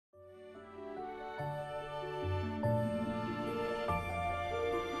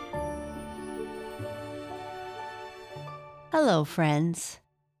Hello, friends,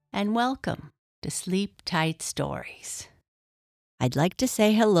 and welcome to Sleep Tight Stories. I'd like to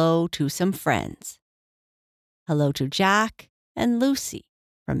say hello to some friends. Hello to Jack and Lucy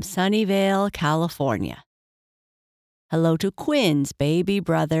from Sunnyvale, California. Hello to Quinn's baby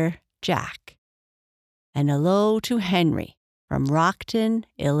brother, Jack. And hello to Henry from Rockton,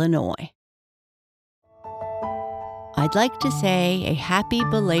 Illinois. I'd like to say a happy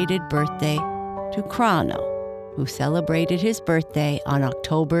belated birthday to Chrono, who celebrated his birthday on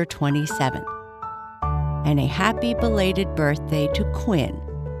October 27th. And a happy belated birthday to Quinn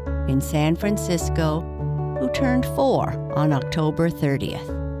in San Francisco, who turned 4 on October 30th.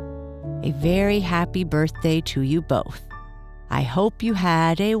 A very happy birthday to you both. I hope you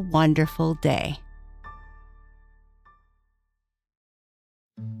had a wonderful day.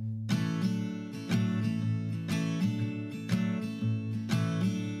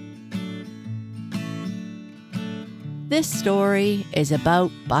 This story is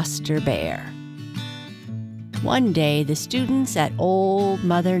about Buster Bear. One day, the students at Old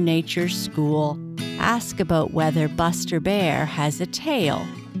Mother Nature's school ask about whether Buster Bear has a tail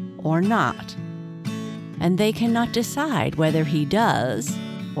or not, and they cannot decide whether he does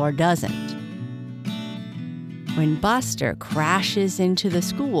or doesn't. When Buster crashes into the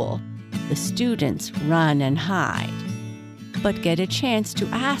school, the students run and hide, but get a chance to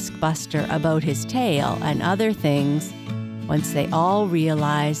ask Buster about his tail and other things once they all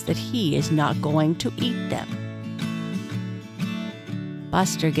realize that he is not going to eat them.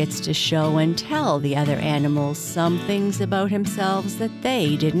 Buster gets to show and tell the other animals some things about himself that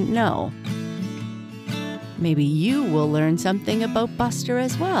they didn't know. Maybe you will learn something about Buster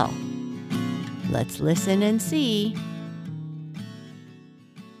as well. Let's listen and see.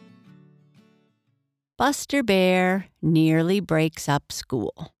 Buster Bear nearly breaks up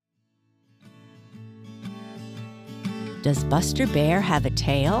school. Does Buster Bear have a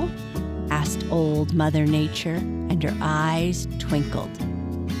tail? Asked Old Mother Nature, and her eyes twinkled.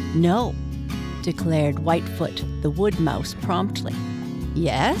 No, declared Whitefoot the wood mouse promptly.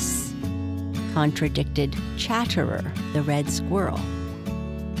 Yes? Contradicted Chatterer the red squirrel.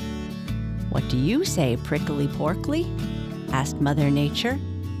 What do you say, Prickly Porky? Asked Mother Nature.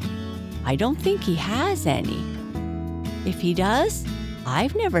 I don't think he has any. If he does,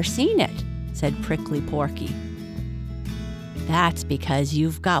 I've never seen it, said Prickly Porky. That's because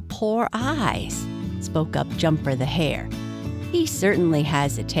you've got poor eyes, spoke up Jumper the Hare. He certainly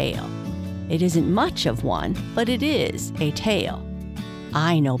has a tail. It isn't much of one, but it is a tail.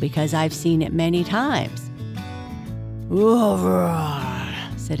 I know because I've seen it many times.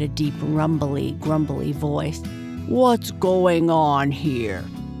 Said a deep, rumbly, grumbly voice. What's going on here?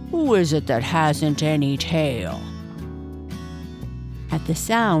 Who is it that hasn't any tail? At the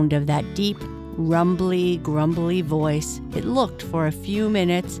sound of that deep, rumbly, grumbly voice, it looked for a few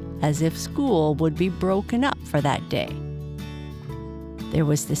minutes as if school would be broken up for that day. There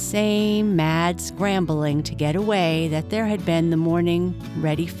was the same mad scrambling to get away that there had been the morning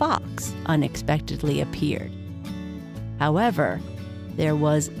Reddy Fox unexpectedly appeared. However, there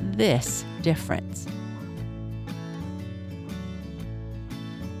was this difference.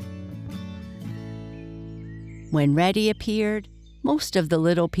 When Reddy appeared, most of the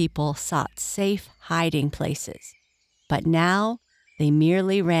little people sought safe hiding places, but now they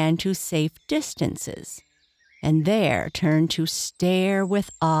merely ran to safe distances, and there turned to stare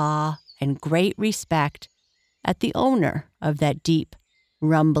with awe and great respect at the owner of that deep,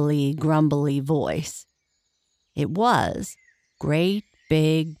 rumbly, grumbly voice. It was great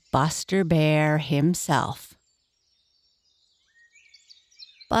big Buster Bear himself.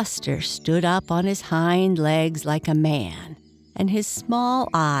 Buster stood up on his hind legs like a man, and his small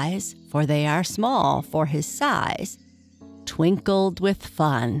eyes, for they are small for his size, twinkled with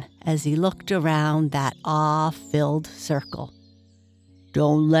fun as he looked around that awe-filled circle.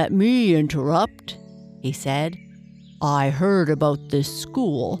 Don't let me interrupt, he said. I heard about this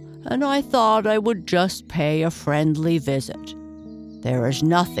school, and I thought I would just pay a friendly visit. There is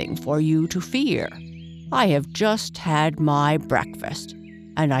nothing for you to fear. I have just had my breakfast,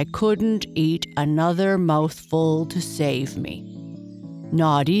 and I couldn't eat another mouthful to save me.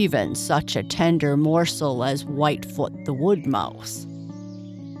 Not even such a tender morsel as Whitefoot the wood mouse.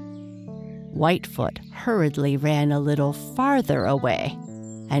 Whitefoot hurriedly ran a little farther away,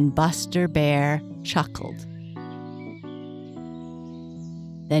 and Buster Bear chuckled.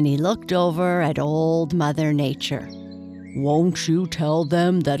 Then he looked over at Old Mother Nature. Won't you tell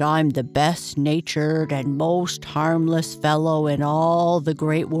them that I'm the best-natured and most harmless fellow in all the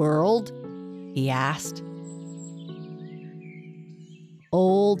great world? He asked.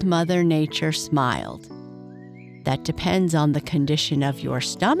 Old Mother Nature smiled. "That depends on the condition of your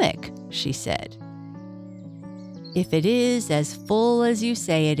stomach," she said. "If it is as full as you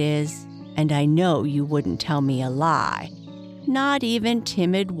say it is, and I know you wouldn't tell me a lie, not even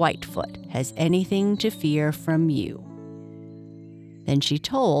timid Whitefoot has anything to fear from you." Then she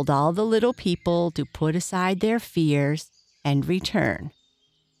told all the little people to put aside their fears and return.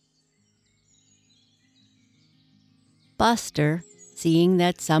 Buster, seeing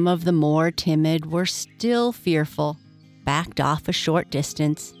that some of the more timid were still fearful, backed off a short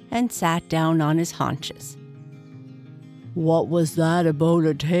distance and sat down on his haunches. "What was that about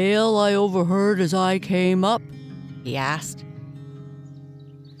a tail I overheard as I came up?" he asked.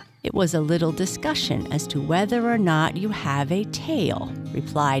 "It was a little discussion as to whether or not you have a tail,"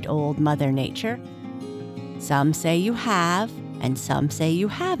 replied Old Mother Nature. "Some say you have, and some say you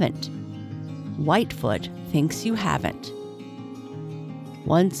haven't. Whitefoot thinks you haven't."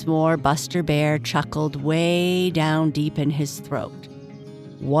 Once more, Buster Bear chuckled way down deep in his throat.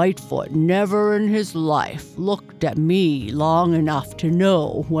 "Whitefoot never in his life looked at me long enough to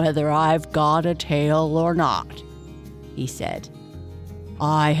know whether I've got a tail or not," he said.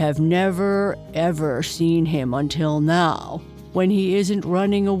 "I have never, ever seen him until now, when he isn't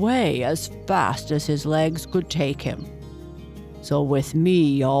running away as fast as his legs could take him. So with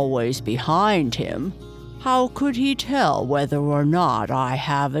me always behind him, how could he tell whether or not I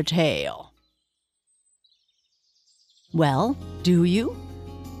have a tail?" "Well, do you?"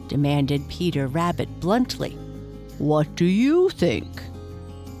 demanded Peter Rabbit bluntly. "What do you think?"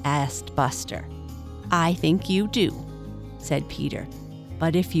 asked Buster. "I think you do," said Peter.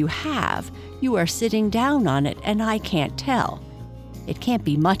 "But if you have, you are sitting down on it and I can't tell. It can't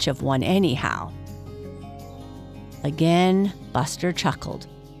be much of one anyhow." Again, Buster chuckled.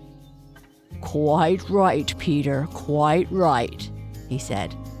 "Quite right, Peter, quite right," he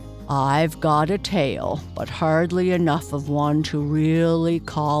said. "I've got a tail, but hardly enough of one to really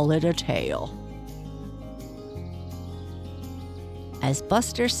call it a tail." As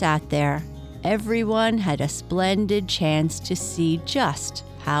Buster sat there, everyone had a splendid chance to see just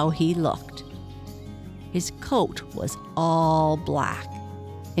how he looked. His coat was all black.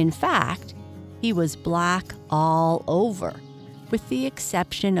 In fact, he was black all over, with the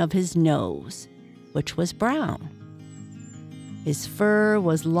exception of his nose, which was brown. His fur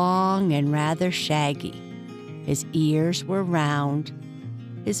was long and rather shaggy. His ears were round.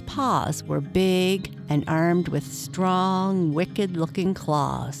 His paws were big and armed with strong, wicked-looking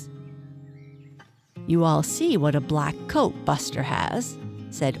claws. "You all see what a black coat Buster has,"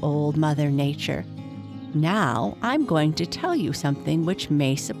 said Old Mother Nature. "Now I'm going to tell you something which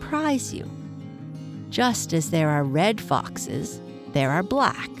may surprise you. Just as there are red foxes, there are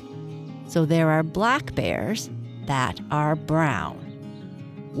black. So there are black bears that are brown."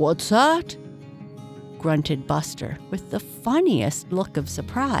 "What's that?" grunted Buster with the funniest look of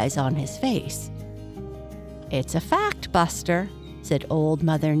surprise on his face. "It's a fact, Buster," said Old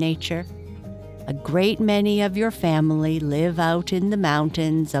Mother Nature. "A great many of your family live out in the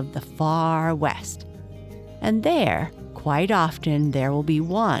mountains of the far west, and there, quite often, there will be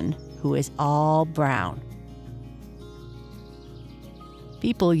one who is all brown.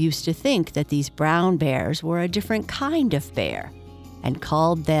 People used to think that these brown bears were a different kind of bear and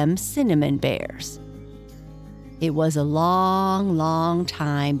called them cinnamon bears. It was a long, long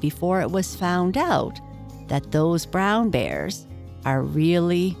time before it was found out that those brown bears are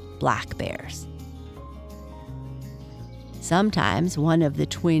really black bears. Sometimes one of the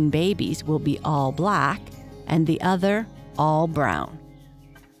twin babies will be all black and the other all brown.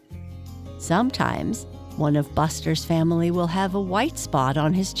 Sometimes one of Buster's family will have a white spot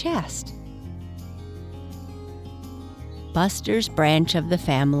on his chest. Buster's branch of the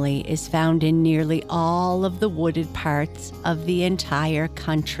family is found in nearly all of the wooded parts of the entire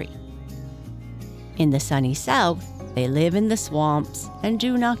country. In the sunny south, they live in the swamps and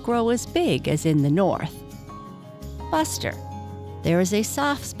do not grow as big as in the north. Buster, there is a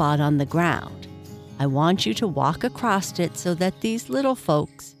soft spot on the ground. I want you to walk across it so that these little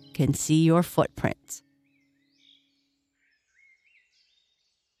folks can see your footprints.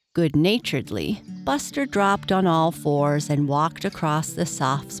 Good-naturedly, Buster dropped on all fours and walked across the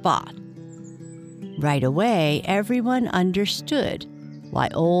soft spot. Right away, everyone understood why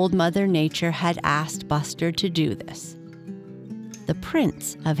Old Mother Nature had asked Buster to do this. The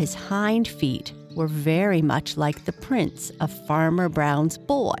prints of his hind feet were very much like the prints of Farmer Brown's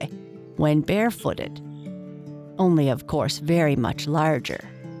boy when barefooted, only of course very much larger.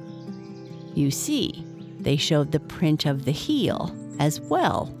 You see, they showed the print of the heel as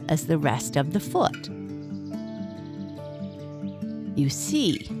well as the rest of the foot. "You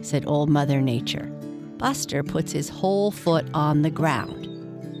see," said Old Mother Nature, Buster puts his whole foot on the ground,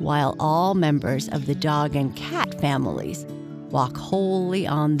 while all members of the dog and cat families walk wholly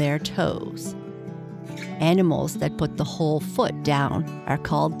on their toes. Animals that put the whole foot down are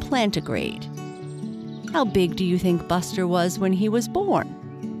called plantigrade. How big do you think Buster was when he was born?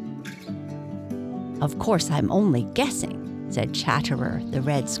 Of course, I'm only guessing, said Chatterer the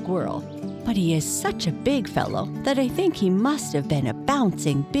red squirrel, but he is such a big fellow that I think he must have been a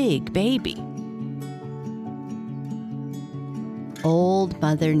bouncing big baby. Old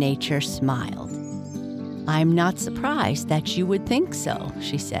Mother Nature smiled. I'm not surprised that you would think so,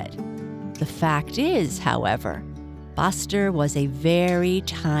 she said. The fact is, however, Buster was a very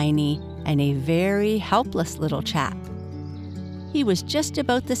tiny and a very helpless little chap. He was just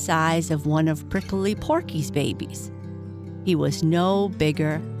about the size of one of Prickly Porky's babies. He was no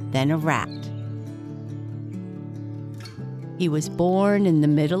bigger than a rat. He was born in the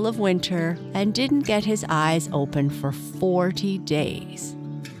middle of winter and didn't get his eyes open for 40 days.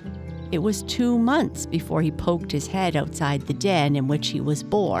 It was 2 months before he poked his head outside the den in which he was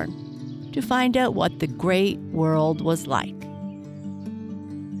born to find out what the great world was like.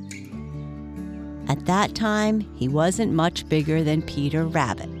 At that time, he wasn't much bigger than Peter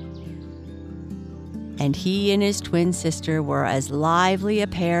Rabbit. And he and his twin sister were as lively a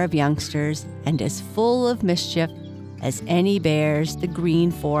pair of youngsters and as full of mischief as any bears the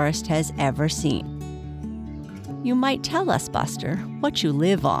Green Forest has ever seen. You might tell us, Buster, what you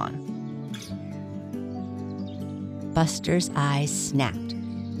live on. Buster's eyes snapped.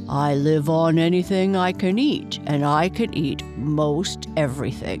 I live on anything I can eat, and I can eat most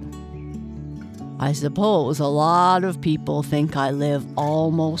everything. I suppose a lot of people think I live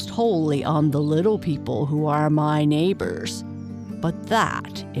almost wholly on the little people who are my neighbors, but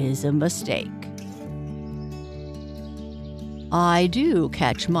that is a mistake. I do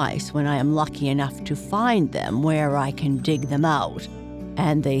catch mice when I am lucky enough to find them where I can dig them out,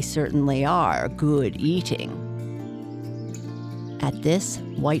 and they certainly are good eating. At this,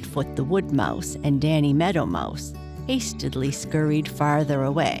 Whitefoot the Wood Mouse and Danny Meadow Mouse hastily scurried farther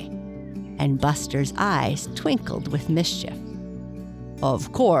away, and Buster's eyes twinkled with mischief.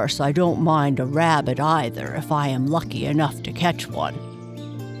 Of course, I don't mind a rabbit either if I am lucky enough to catch one,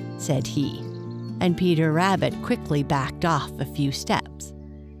 said he, and Peter Rabbit quickly backed off a few steps.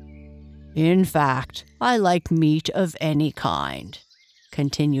 In fact, I like meat of any kind,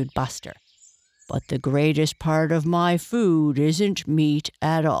 continued Buster. But the greatest part of my food isn't meat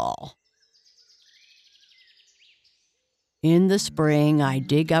at all. In the spring, I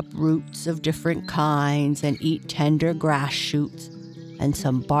dig up roots of different kinds and eat tender grass shoots and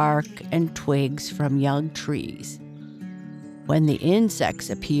some bark and twigs from young trees. When the insects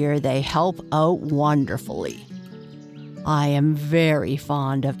appear, they help out wonderfully. I am very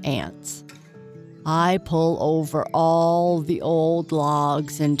fond of ants. I pull over all the old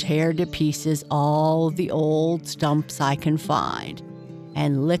logs and tear to pieces all the old stumps I can find,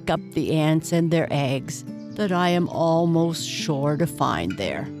 and lick up the ants and their eggs that I am almost sure to find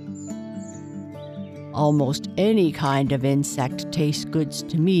there. Almost any kind of insect tastes good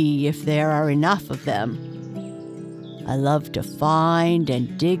to me if there are enough of them. I love to find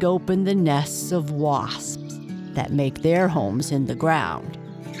and dig open the nests of wasps that make their homes in the ground.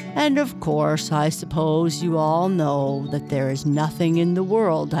 And of course, I suppose you all know that there is nothing in the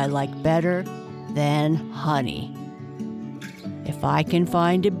world I like better than honey. If I can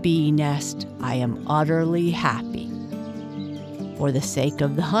find a bee nest, I am utterly happy. For the sake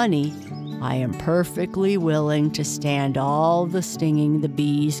of the honey, I am perfectly willing to stand all the stinging the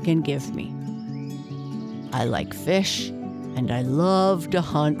bees can give me. I like fish, and I love to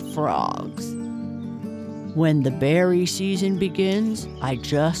hunt frogs. When the berry season begins, I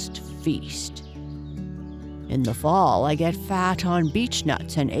just feast. In the fall, I get fat on beech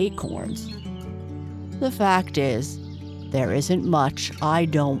nuts and acorns. The fact is, there isn't much I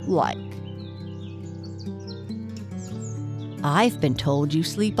don't like. I've been told you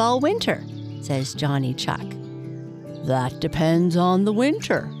sleep all winter, says Johnny Chuck. That depends on the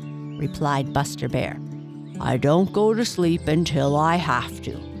winter, replied Buster Bear. I don't go to sleep until I have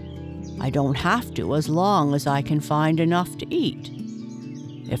to. I don't have to as long as I can find enough to eat.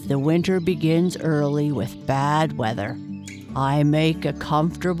 If the winter begins early with bad weather, I make a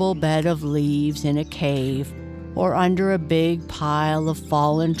comfortable bed of leaves in a cave or under a big pile of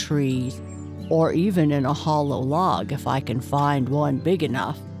fallen trees, or even in a hollow log if I can find one big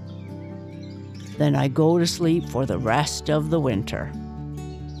enough. Then I go to sleep for the rest of the winter.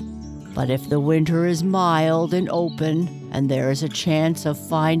 But if the winter is mild and open and there is a chance of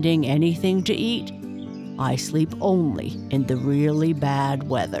finding anything to eat, I sleep only in the really bad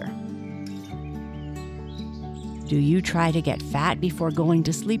weather. "Do you try to get fat before going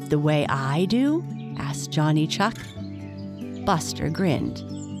to sleep the way I do?" asked Johnny Chuck. Buster grinned.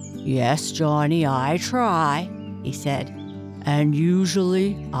 "Yes, Johnny, I try," he said, "and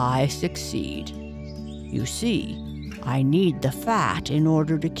usually I succeed. You see, I need the fat in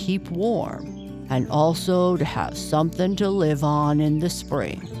order to keep warm and also to have something to live on in the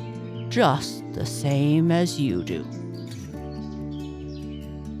spring, just the same as you do."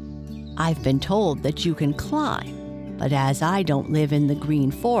 "I've been told that you can climb, but as I don't live in the Green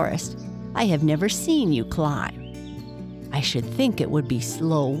Forest, I have never seen you climb. I should think it would be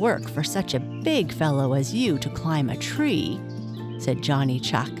slow work for such a big fellow as you to climb a tree," said Johnny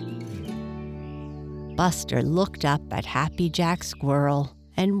Chuck. Buster looked up at Happy Jack Squirrel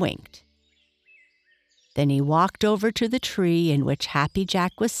and winked. Then he walked over to the tree in which Happy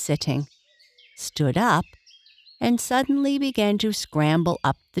Jack was sitting, stood up, and suddenly began to scramble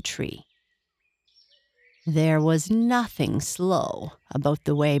up the tree. There was nothing slow about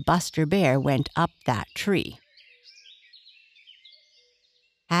the way Buster Bear went up that tree.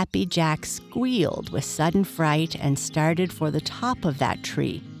 Happy Jack squealed with sudden fright and started for the top of that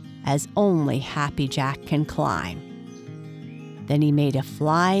tree, as only Happy Jack can climb. Then he made a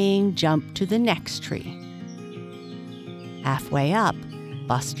flying jump to the next tree. Halfway up,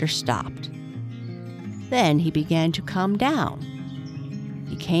 Buster stopped. Then he began to come down.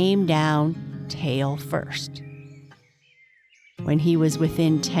 He came down tail first. When he was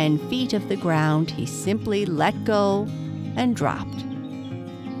within 10 feet of the ground, he simply let go and dropped.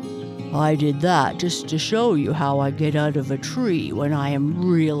 "I did that just to show you how I get out of a tree when I am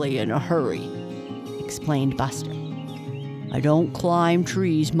really in a hurry," explained Buster. "I don't climb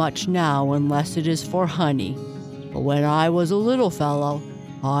trees much now unless it is for honey, but when I was a little fellow,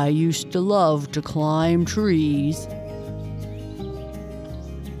 I used to love to climb trees."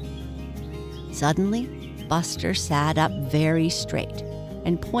 Suddenly, Buster sat up very straight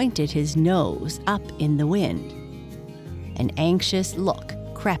and pointed his nose up in the wind. An anxious look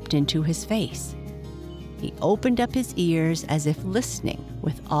crept into his face. He opened up his ears as if listening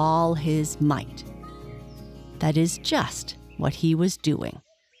with all his might. That is just what he was doing.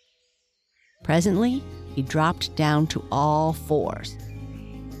 Presently, he dropped down to all fours.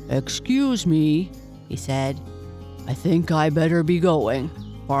 "Excuse me," he said. "I think I better be going.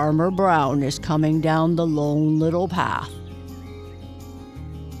 Farmer Brown is coming down the Lone Little Path."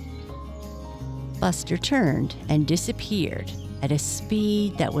 Buster turned and disappeared at a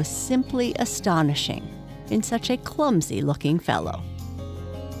speed that was simply astonishing in such a clumsy-looking fellow.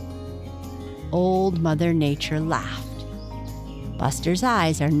 Old Mother Nature laughed. "Buster's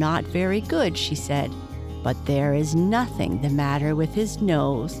eyes are not very good," she said, "but there is nothing the matter with his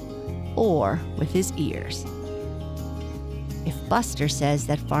nose or with his ears. If Buster says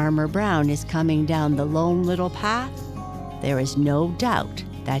that Farmer Brown is coming down the Lone Little Path, there is no doubt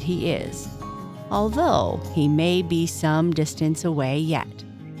that he is, although he may be some distance away yet.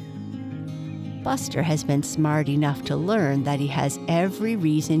 Buster has been smart enough to learn that he has every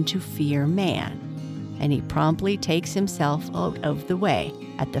reason to fear man, and he promptly takes himself out of the way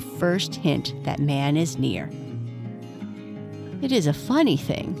at the first hint that man is near. It is a funny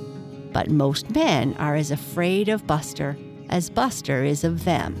thing, but most men are as afraid of Buster as Buster is of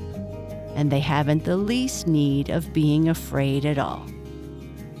them, and they haven't the least need of being afraid at all.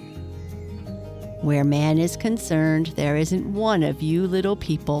 Where man is concerned, there isn't one of you little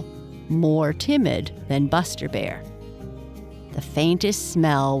people more timid than Buster Bear. The faintest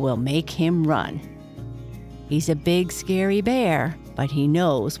smell will make him run. He's a big, scary bear, but he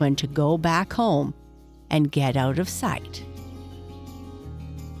knows when to go back home and get out of sight.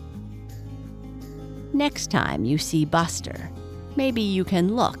 Next time you see Buster, maybe you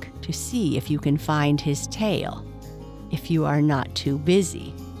can look to see if you can find his tail, if you are not too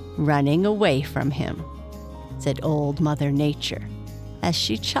busy running away from him," said Old Mother Nature as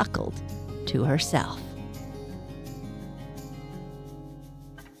she chuckled to herself.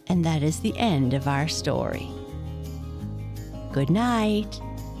 And that is the end of our story. Good night.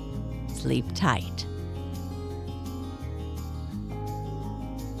 Sleep tight.